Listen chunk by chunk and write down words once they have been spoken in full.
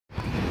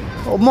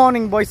Good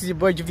morning, boys. It's your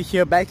boy Juvie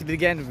here, back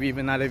again with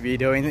another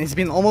video. And it's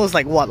been almost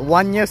like what,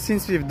 1 year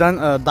since we've done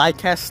a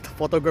diecast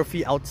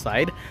photography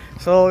outside.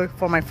 So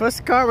for my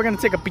first car, we're gonna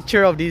take a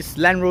picture of this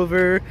Land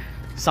Rover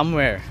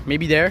somewhere,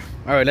 maybe there.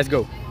 Alright, let's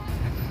go.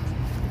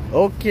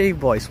 Okay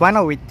boys, why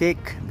not we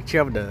take a picture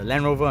of the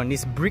Land Rover on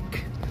this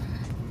brick.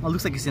 Oh,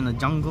 looks like it's in the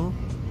jungle.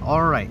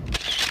 Alright,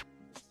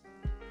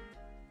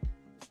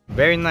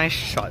 very nice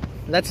shot.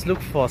 Let's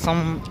look for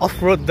some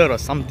off-road dirt or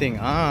something.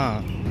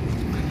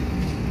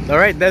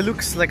 Alright, that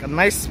looks like a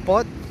nice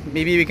spot.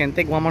 Maybe we can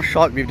take one more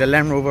shot with the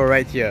Land Rover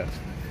right here.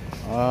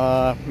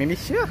 Maybe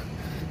here?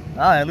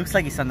 It looks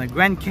like it's on the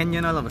Grand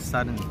Canyon all of a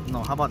sudden.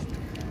 No, how about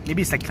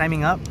maybe it's like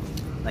climbing up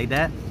like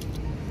that.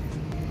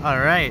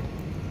 Alright,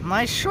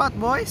 nice shot,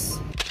 boys.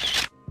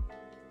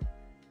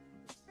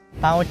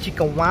 Pow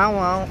chicka wow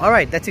wow.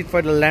 Alright, that's it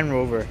for the Land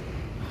Rover.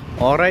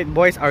 Alright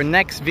boys, our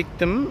next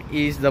victim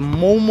is the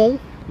Momo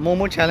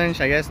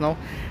challenge, I guess, no?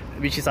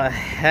 Which is a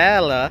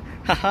hella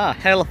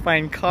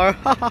fine car.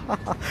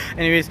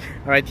 Anyways,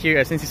 right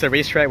here, since it's a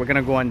racetrack, we're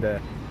gonna go on the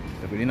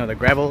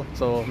gravel.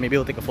 So maybe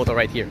we'll take a photo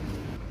right here.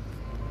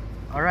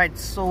 Alright,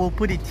 so we'll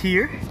put it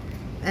here.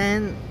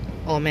 And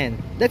oh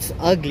man, that's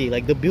ugly.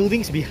 Like the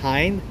buildings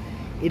behind,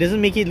 it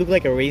doesn't make it look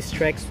like a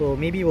racetrack. So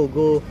maybe we'll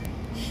go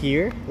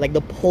here. Like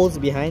the poles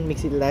behind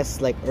makes it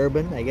less like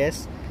urban, I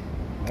guess.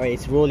 Alright,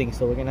 it's rolling,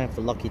 so we're gonna have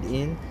to lock it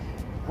in.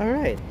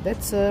 Alright,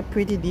 that's a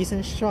pretty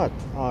decent shot.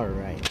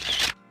 Alright.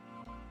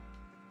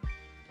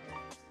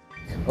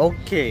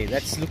 Okay,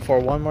 let's look for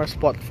one more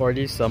spot for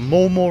this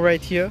Momo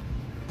right here.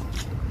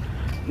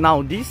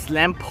 Now these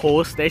lamp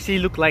posts, they actually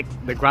look like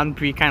the Grand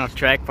Prix kind of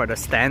track for the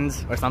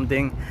stands or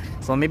something.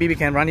 So maybe we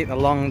can run it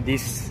along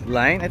this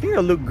line. I think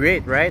it'll look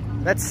great, right?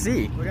 Let's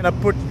see. We're gonna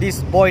put this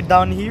boy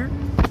down here.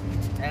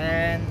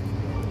 And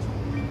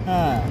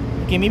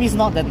okay, maybe it's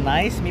not that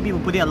nice. Maybe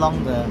we'll put it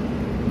along the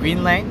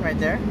green line right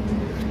there.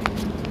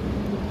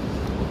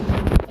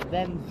 And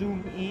then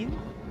zoom in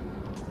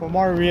for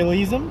more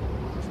realism.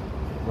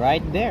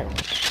 Right there.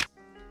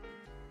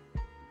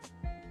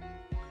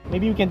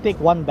 Maybe we can take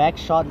one back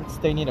shot. Let's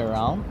turn it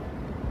around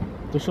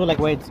to show like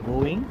where it's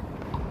going.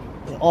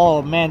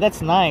 Oh man, that's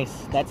nice.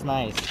 That's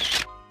nice.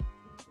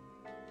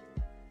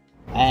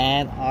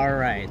 And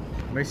alright,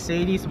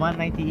 Mercedes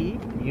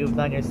 190E, you've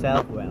done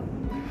yourself well.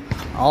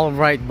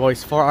 Alright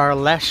boys, for our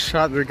last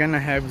shot, we're gonna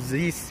have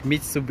this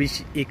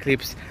Mitsubishi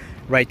Eclipse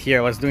right here.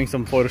 I was doing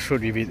some photo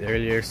shoot with it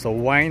earlier, so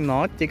why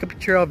not take a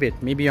picture of it?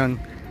 Maybe on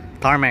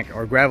tarmac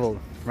or gravel,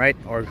 right?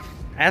 Or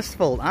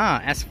asphalt.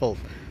 Asphalt.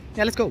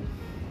 Yeah, let's go.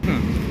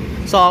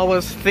 So I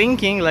was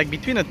thinking, like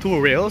between the two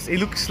rails, it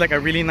looks like a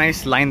really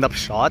nice lined up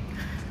shot.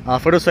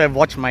 For those who have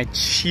watched my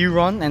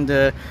Chiron and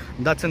the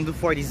Datsun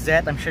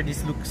 240Z, I'm sure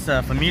this looks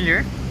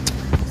familiar.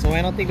 So why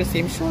not take the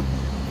same shot?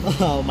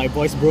 Oh, my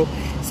voice broke.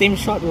 Same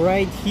shot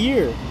right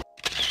here.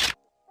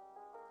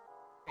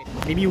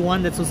 Maybe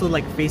one that's also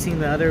like facing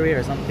the other way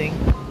or something.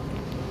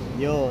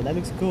 Yo, that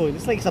looks cool. It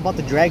looks like it's about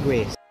to drag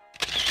race.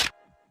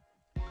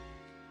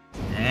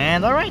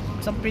 And alright,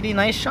 some pretty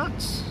nice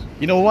shots.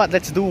 You know what,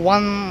 let's do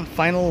one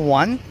final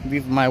one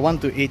with my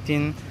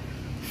 1/18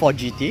 Ford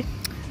GT.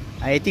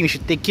 I think we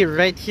should take it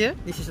right here.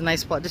 This is a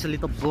nice spot, just a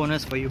little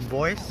bonus for you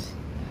boys.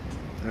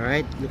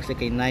 Alright, looks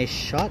like a nice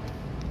shot.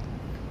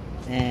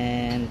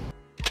 And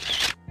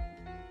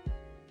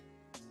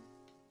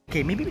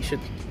okay, maybe we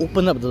should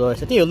open up the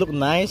doors. I think it'll look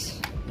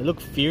nice. It'll look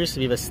fierce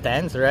with a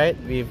stance, right?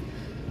 With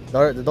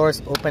the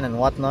doors open and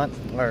whatnot.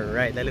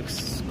 Alright, that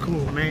looks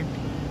cool, man.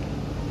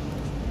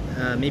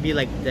 Maybe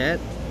like that.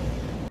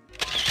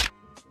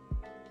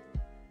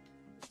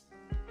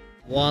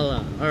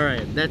 Voila.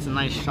 Alright, that's a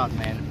nice shot,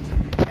 man.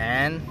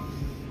 And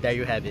there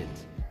you have it.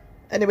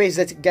 Anyways,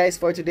 that's it guys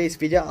for today's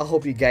video. I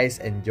hope you guys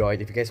enjoyed.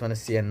 If you guys want to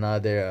see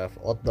another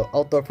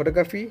outdoor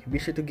photography, be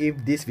sure to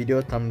give this video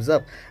a thumbs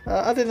up.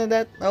 Other than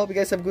that, I hope you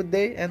guys have a good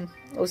day, and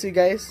I'll see you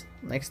guys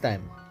next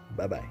time.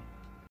 Bye bye.